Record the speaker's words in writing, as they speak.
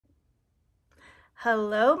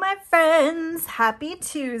Hello, my friends. Happy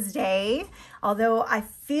Tuesday. Although I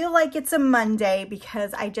feel like it's a Monday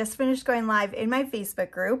because I just finished going live in my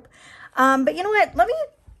Facebook group. But you know what?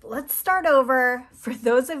 Let's start over. For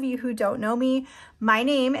those of you who don't know me, my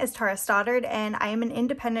name is Tara Stoddard and I am an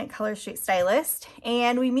independent color street stylist.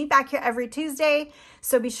 And we meet back here every Tuesday.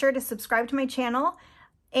 So be sure to subscribe to my channel.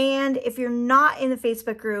 And if you're not in the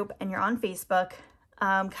Facebook group and you're on Facebook,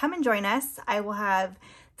 come and join us. I will have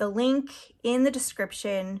the link in the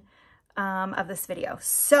description of this video.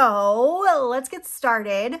 So let's get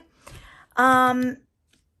started. Now,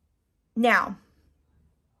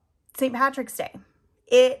 St. Patrick's Day.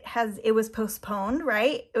 It was postponed,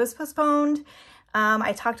 right? It was postponed.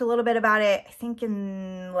 I talked a little bit about it, I think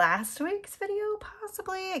in last week's video,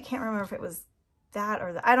 possibly. I can't remember if it was that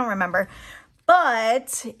or I don't remember.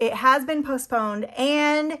 But it has been postponed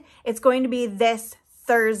and it's going to be this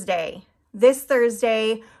Thursday. This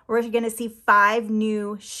Thursday, we're going to see 5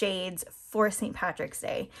 new shades for St. Patrick's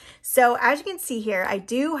Day. So as you can see here, I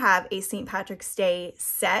do have a St. Patrick's Day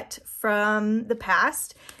set from the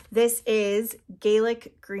past. This is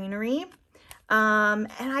Gaelic Greenery. And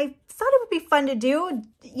I thought it would be fun to do,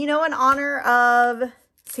 you know, in honor of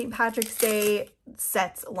St. Patrick's Day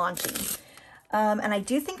sets launching. And I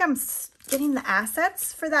do think I'm getting the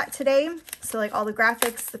assets for that today. So like all the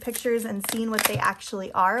graphics, the pictures, and seeing what they actually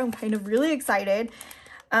are. I'm kind of really excited.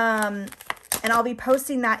 And I'll be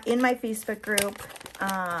posting that in my Facebook group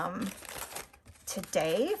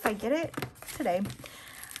today, if I get it today.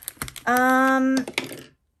 Oh,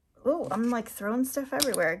 I'm like throwing stuff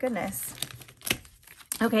everywhere. Goodness.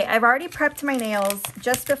 Okay, I've already prepped my nails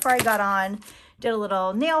just before I got on. Did a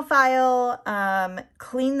little nail file,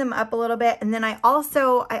 cleaned them up a little bit. And then I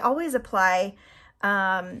always apply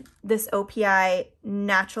this OPI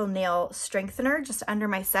natural nail strengthener just under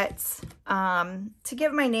my sets to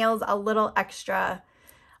give my nails a little extra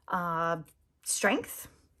strength,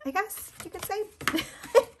 I guess you could say.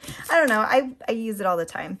 I don't know. I use it all the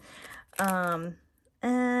time.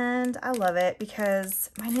 And I love it because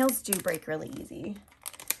my nails do break really easy.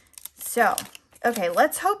 So, okay,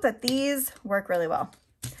 let's hope that these work really well.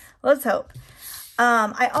 Let's hope.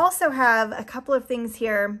 I also have a couple of things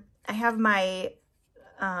here. I have my,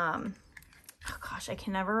 oh gosh, I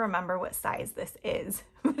can never remember what size this is,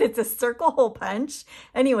 but it's a circle hole punch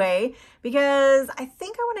anyway, because I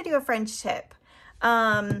think I want to do a French tip.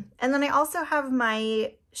 And then I also have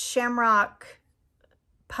my shamrock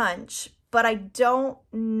punch, but I don't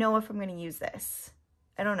know if I'm going to use this.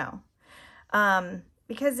 I don't know.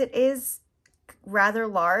 Because it is rather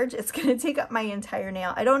large. It's going to take up my entire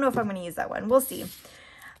nail. I don't know if I'm going to use that one. We'll see.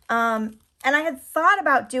 And I had thought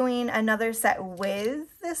about doing another set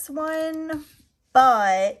with this one,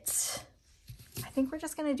 but I think we're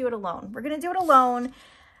just going to do it alone. We're going to do it alone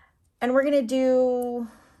and we're going to do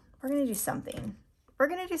something. We're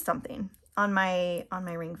going to do something on my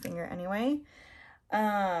ring finger anyway.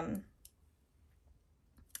 I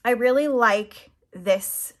really like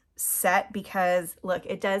this set because look,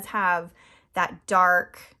 it does have that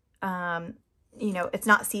dark, you know, it's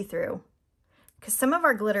not see-through because some of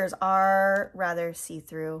our glitters are rather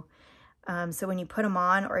see-through. So when you put them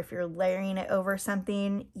on or if you're layering it over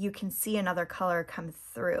something, you can see another color come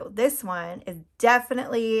through. This one is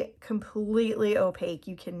definitely completely opaque.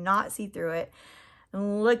 You cannot see through it.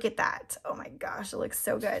 And look at that. Oh my gosh, it looks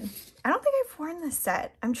so good. I don't think I've worn this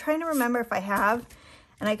set. I'm trying to remember if I have.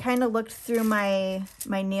 And I kind of looked through my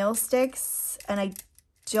nail sticks and I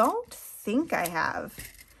don't think I have.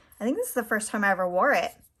 I think this is the first time I ever wore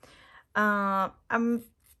it. I'm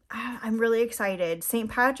really excited. St.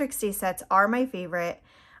 Patrick's Day sets are my favorite.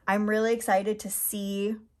 I'm really excited to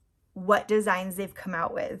see what designs they've come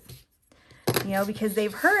out with. You know, because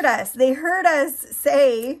they've heard us. They heard us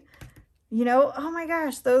say, you know, oh my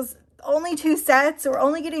gosh, those only 2 sets. We're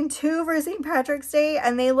only getting 2 for St. Patrick's Day,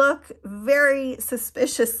 and they look very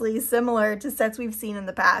suspiciously similar to sets we've seen in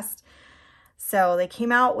the past. So they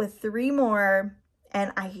came out with 3 more,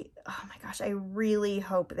 and oh my gosh, I really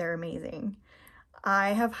hope they're amazing.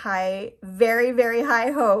 I have very, very high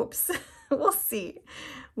hopes. We'll see.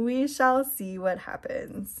 We shall see what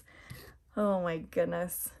happens. Oh my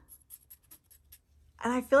goodness.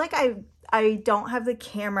 And I feel like I don't have the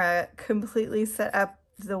camera completely set up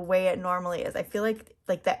the way it normally is. I feel like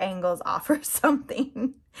the angle's off or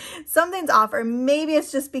something. Something's off, or maybe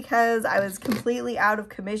it's just because I was completely out of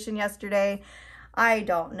commission yesterday. I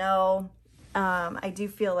don't know. I do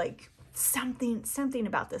feel like something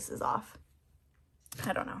about this is off.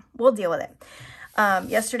 I don't know. We'll deal with it.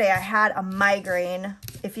 Yesterday I had a migraine.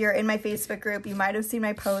 If you're in my Facebook group, you might have seen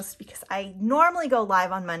my post because I normally go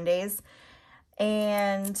live on Mondays.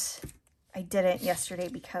 And I didn't yesterday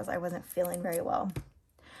because I wasn't feeling very well.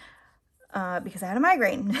 Because I had a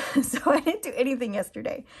migraine. So I didn't do anything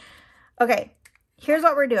yesterday. Okay, here's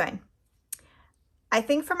what we're doing. I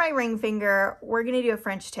think for my ring finger, we're going to do a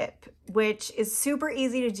French tip, which is super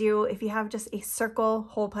easy to do if you have just a circle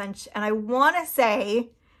hole punch. And I want to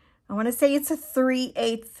say it's a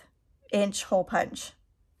 3/8 inch hole punch,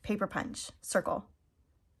 paper punch, circle.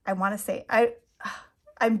 I want to say,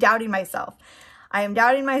 I'm doubting myself. I am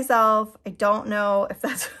doubting myself. I don't know if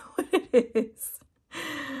that's what it is.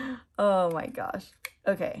 Oh my gosh.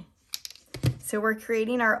 Okay. So we're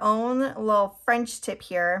creating our own little French tip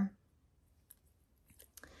here.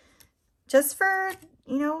 Just for,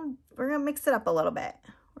 you know, we're going to mix it up a little bit.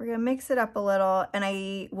 We're going to mix it up a little, and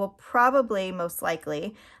I will probably most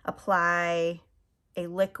likely apply a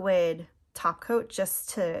liquid top coat just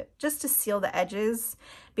to seal the edges,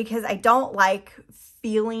 because I don't like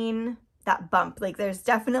feeling that bump. Like there's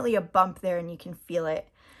definitely a bump there and you can feel it.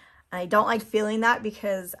 And I don't like feeling that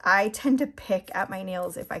because I tend to pick at my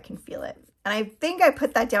nails if I can feel it. And I think I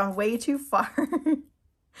put that down way too far.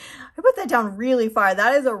 I put that down really far.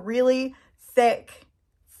 That is a really thick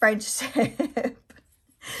French tip.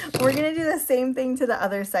 We're going to do the same thing to the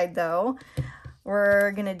other side though.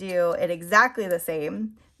 We're going to do it exactly the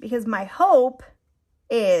same, because my hope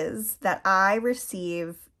is that I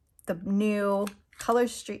receive the new color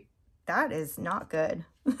streak. That is not good.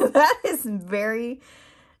 That is very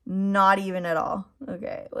not even at all.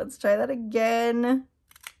 Okay, let's try that again.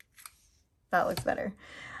 That looks better.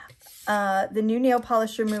 The new nail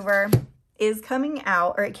polish remover is coming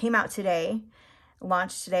out, or it came out today,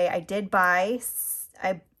 launched today. I did buy,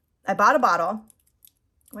 I bought a bottle.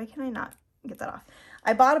 Why can I not get that off?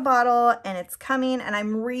 I bought a bottle and it's coming, and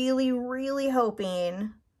I'm really, really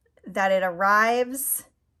hoping that it arrives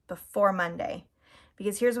before Monday,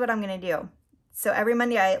 because here's what I'm going to do. So every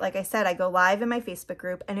Monday, like I said, I go live in my Facebook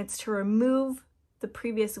group, and it's to remove the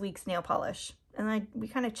previous week's nail polish. And we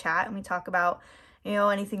kind of chat and we talk about, you know,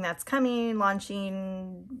 anything that's coming,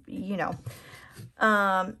 launching, you know.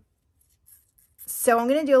 So I'm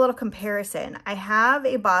going to do a little comparison. I have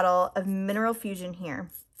a bottle of Mineral Fusion here.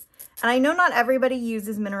 And I know not everybody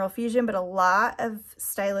uses Mineral Fusion, but a lot of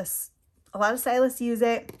stylists use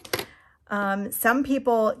it. Some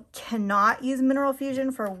people cannot use Mineral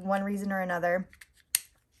Fusion for one reason or another.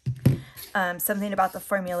 Something about the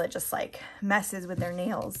formula just like messes with their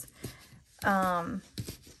nails.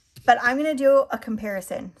 But I'm going to do a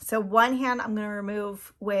comparison. So one hand I'm going to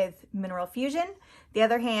remove with Mineral Fusion. The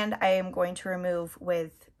other hand I am going to remove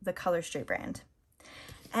with the Color Straight brand.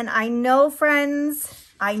 And I know,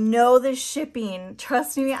 friends, I know the shipping.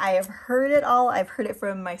 Trust me, I have heard it all. I've heard it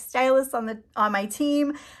from my stylists on my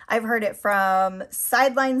team. I've heard it from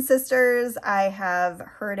Sideline Sisters. I have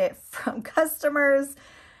heard it from customers.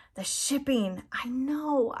 The shipping, I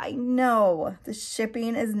know. The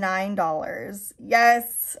shipping is $9.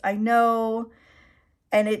 Yes, I know.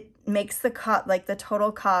 And it makes the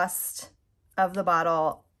total cost of the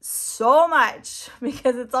bottle so much,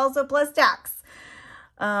 because it's also plus tax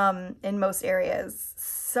in most areas.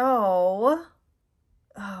 So,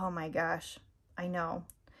 oh my gosh, I know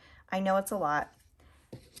it's a lot.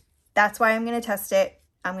 That's why I'm going to test it.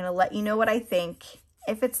 I'm going to let you know what I think.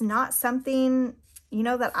 If it's not something, you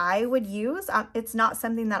know, that I would use, it's not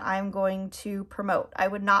something that I'm going to promote. I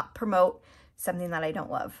would not promote something that I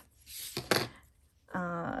don't love.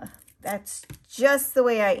 That's just the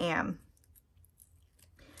way I am.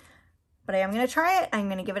 But I am going to try it. I'm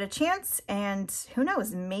going to give it a chance, and who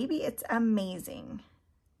knows, maybe it's amazing.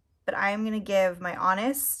 But I am going to give my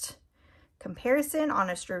honest comparison,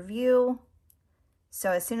 honest review.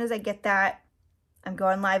 So as soon as I get that, I'm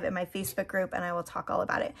going live in my Facebook group, and I will talk all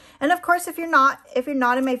about it. And of course, if you're not in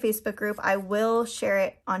my Facebook group, I will share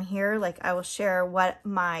it on here. Like, I will share what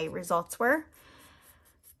my results were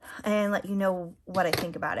and let you know what I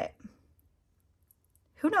think about it.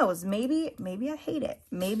 Who knows? Maybe I hate it.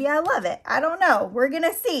 Maybe I love it. I don't know. We're going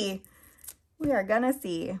to see. We are going to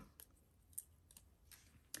see.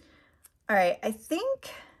 All right. I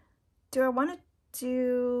think, do I want to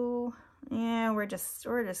do, yeah, we're just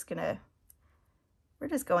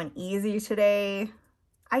going easy today.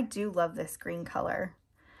 I do love this green color.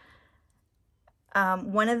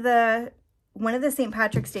 One of the St.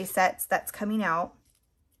 Patrick's Day sets that's coming out,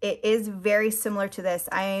 it is very similar to this.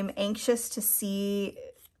 I'm anxious to see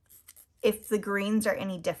if the greens are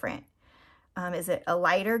any different. Is it a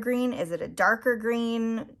lighter green? Is it a darker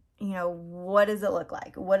green? You know, what does it look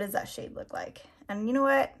like? What does that shade look like? And you know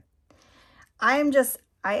what? I am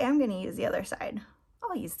going to use the other side.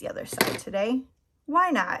 I'll use the other side today.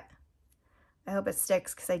 Why not? I hope it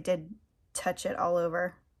sticks, because I did touch it all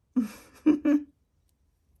over.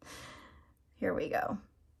 Here we go.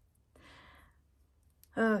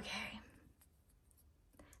 Okay.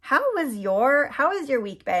 How has your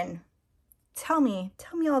week been? Tell me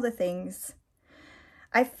all the things.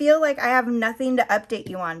 I feel like I have nothing to update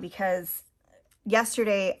you on because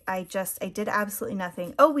yesterday I did absolutely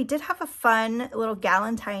nothing. Oh, we did have a fun little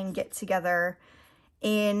Galentine get together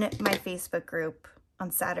in my Facebook group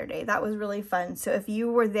on Saturday. That was really fun. So if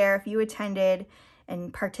you were there, if you attended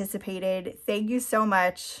and participated, thank you so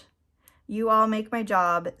much. You all make my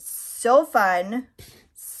job so fun.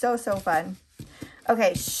 So fun.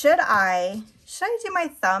 Okay, should I do my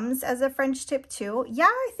thumbs as a French tip too? Yeah,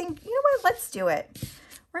 I think, you know what? Let's do it.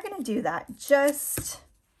 We're going to do that just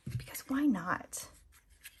because why not?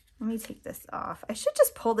 Let me take this off. I should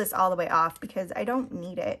just pull this all the way off because I don't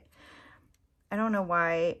need it. I don't know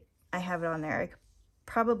why I have it on there. I could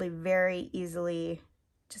probably very easily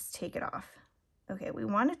just take it off. Okay, we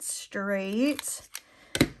want it straight.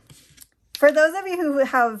 For those of you who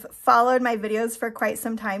have followed my videos for quite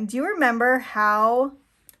some time, do you remember how,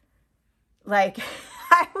 like,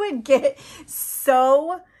 I would get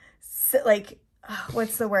so like,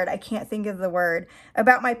 what's the word? I can't think of the word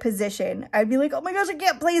about my position. I'd be like, oh my gosh, I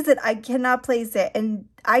can't place it. I cannot place it. And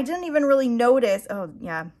I didn't even really notice. Oh,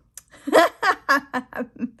 yeah.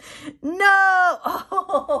 No.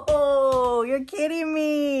 Oh, you're kidding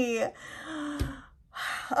me.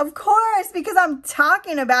 Of course, because I'm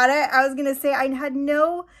talking about it. I was going to say I had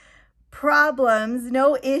no problems,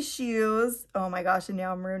 no issues. Oh my gosh, and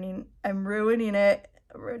now I'm ruining it. I'm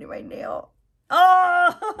ruining my nail.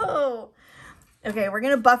 Oh! Okay, we're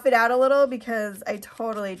going to buff it out a little because I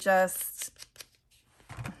totally just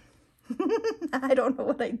I don't know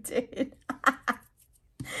what I did.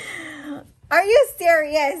 Are you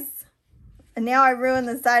serious? And now I ruined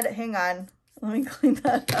the side. Hang on. Let me clean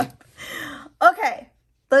that up. Okay.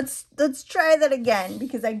 Let's try that again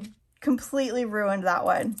because I completely ruined that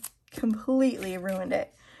one. Completely ruined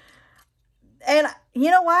it. And you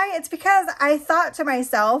know why? It's because I thought to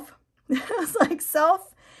myself, I was like,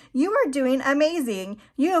 self, you are doing amazing.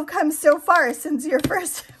 You have come so far since your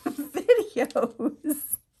first videos.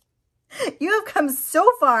 You have come so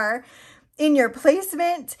far in your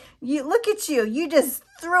placement. You look at you. You just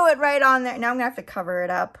threw it right on there. Now I'm gonna have to cover it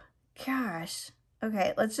up. Gosh.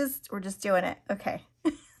 Okay, we're just doing it. Okay.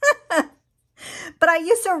 But I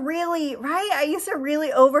used to really, I used to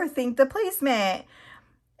really overthink the placement.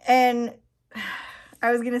 And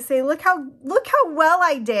I was going to say, look how well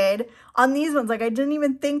I did on these ones. Like I didn't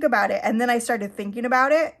even think about it. And then I started thinking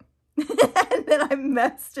about it. And then I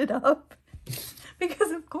messed it up.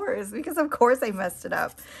 Because of course I messed it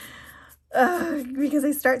up. Because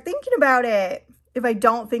I start thinking about it. If I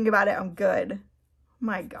don't think about it, I'm good.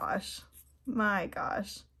 My gosh. My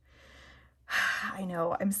gosh. I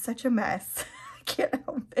know, I'm such a mess. I can't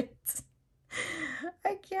help it.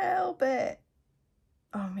 I can't help it.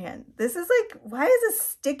 Oh man, this is like, why is this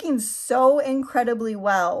sticking so incredibly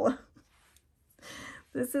well?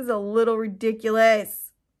 This is a little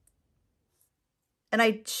ridiculous. And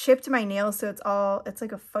I chipped my nail, so it's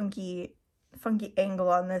like a funky angle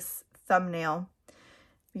on this thumbnail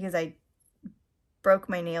because I broke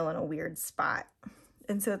my nail in a weird spot.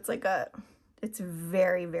 And so it's like it's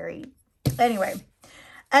very, very, anyway,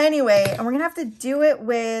 and we're going to have to do it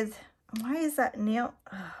with, why is that nail?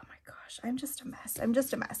 Oh my gosh, I'm just a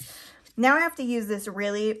mess. Now I have to use this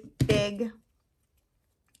really big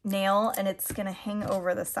nail and it's going to hang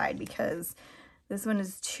over the side because this one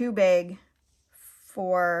is too big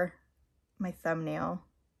for my thumbnail.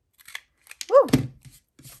 Woo!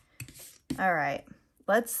 All right,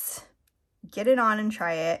 let's get it on and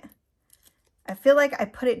try it. I feel like I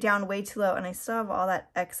put it down way too low and I still have all that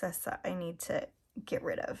excess that I need to get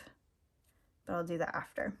rid of. But I'll do that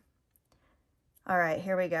after. All right,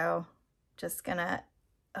 here we go. Just gonna,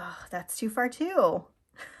 oh, that's too far too.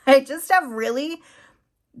 I just have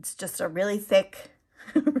it's just a really thick,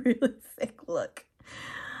 really thick look.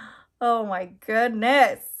 Oh my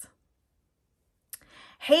goodness.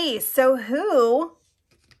 Hey, so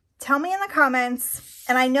tell me in the comments,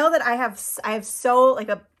 and I know that I have so like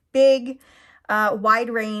a big wide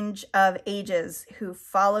range of ages who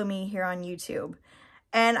follow me here on YouTube.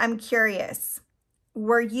 And I'm curious,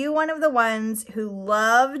 were you one of the ones who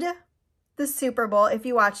loved the Super Bowl, if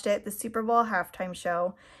you watched it, the Super Bowl halftime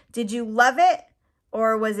show? Did you love it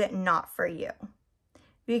or was it not for you?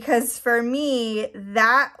 Because for me,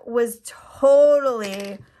 that was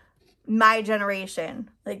totally my generation.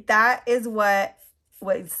 Like that is what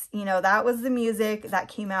was, that was the music that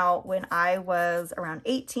came out when I was around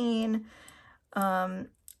 18.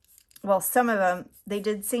 well, some of them, they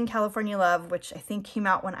did sing California Love, which I think came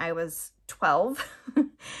out when I was 12.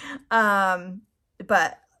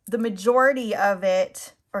 But the majority of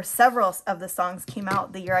it, or several of the songs, came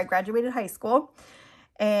out the year I graduated high school.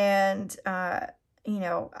 And, you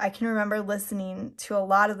know, I can remember listening to a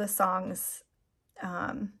lot of the songs,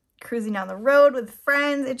 cruising down the road with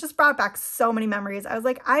friends. It just brought back so many memories. I was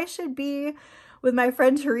like, I should be with my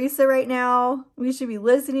friend Teresa right now. We should be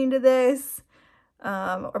listening to this.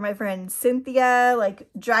 Or my friend Cynthia, like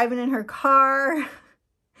driving in her car.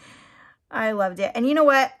 I loved it. And you know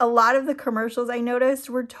what? A lot of the commercials I noticed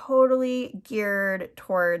were totally geared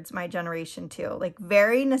towards my generation too. Like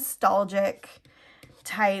very nostalgic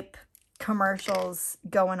type commercials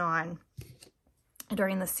going on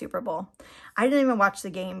during the Super Bowl. I didn't even watch the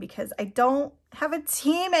game because I don't have a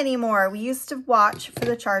team anymore. We used to watch for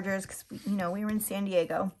the Chargers because, you know, we were in San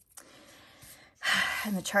Diego.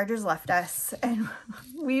 And the Chargers left us. And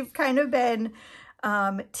we've kind of been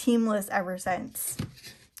teamless ever since.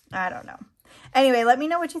 I don't know. Anyway, let me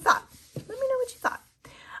know what you thought. Let me know what you thought.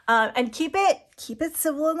 And keep it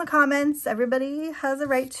civil in the comments. Everybody has a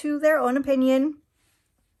right to their own opinion.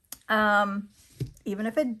 Even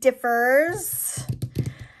if it differs.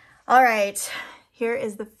 All right. Here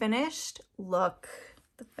is the finished look.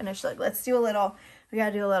 The finished look. Let's do a little. We got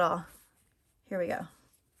to do a little. Here we go.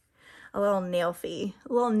 A little nail-fee.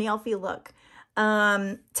 A little nail-fee look. Tell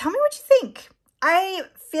me what you think. I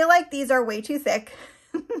feel like these are way too thick.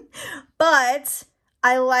 But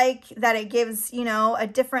I like that it gives, you know, a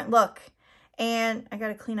different look. And I got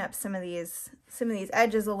to clean up some of these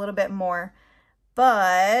edges a little bit more.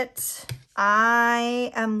 But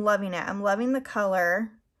I am loving it. I'm loving the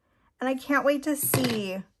color. And I can't wait to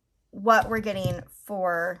see what we're getting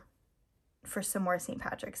for some more St.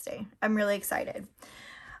 Patrick's Day. I'm really excited.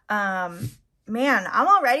 Man, I'm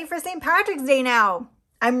all ready for St. Patrick's Day now.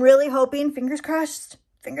 I'm really hoping, fingers crossed,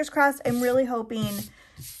 I'm really hoping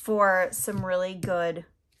for some really good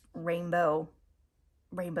rainbow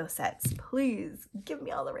sets. Please give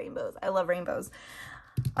me all the rainbows. I love rainbows.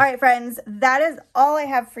 All right, friends, that is all I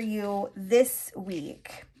have for you this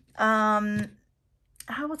week. I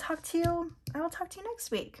will talk to you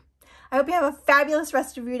next week. I hope you have a fabulous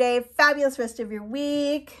rest of your day, fabulous rest of your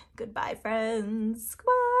week. Goodbye, friends.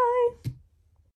 Goodbye.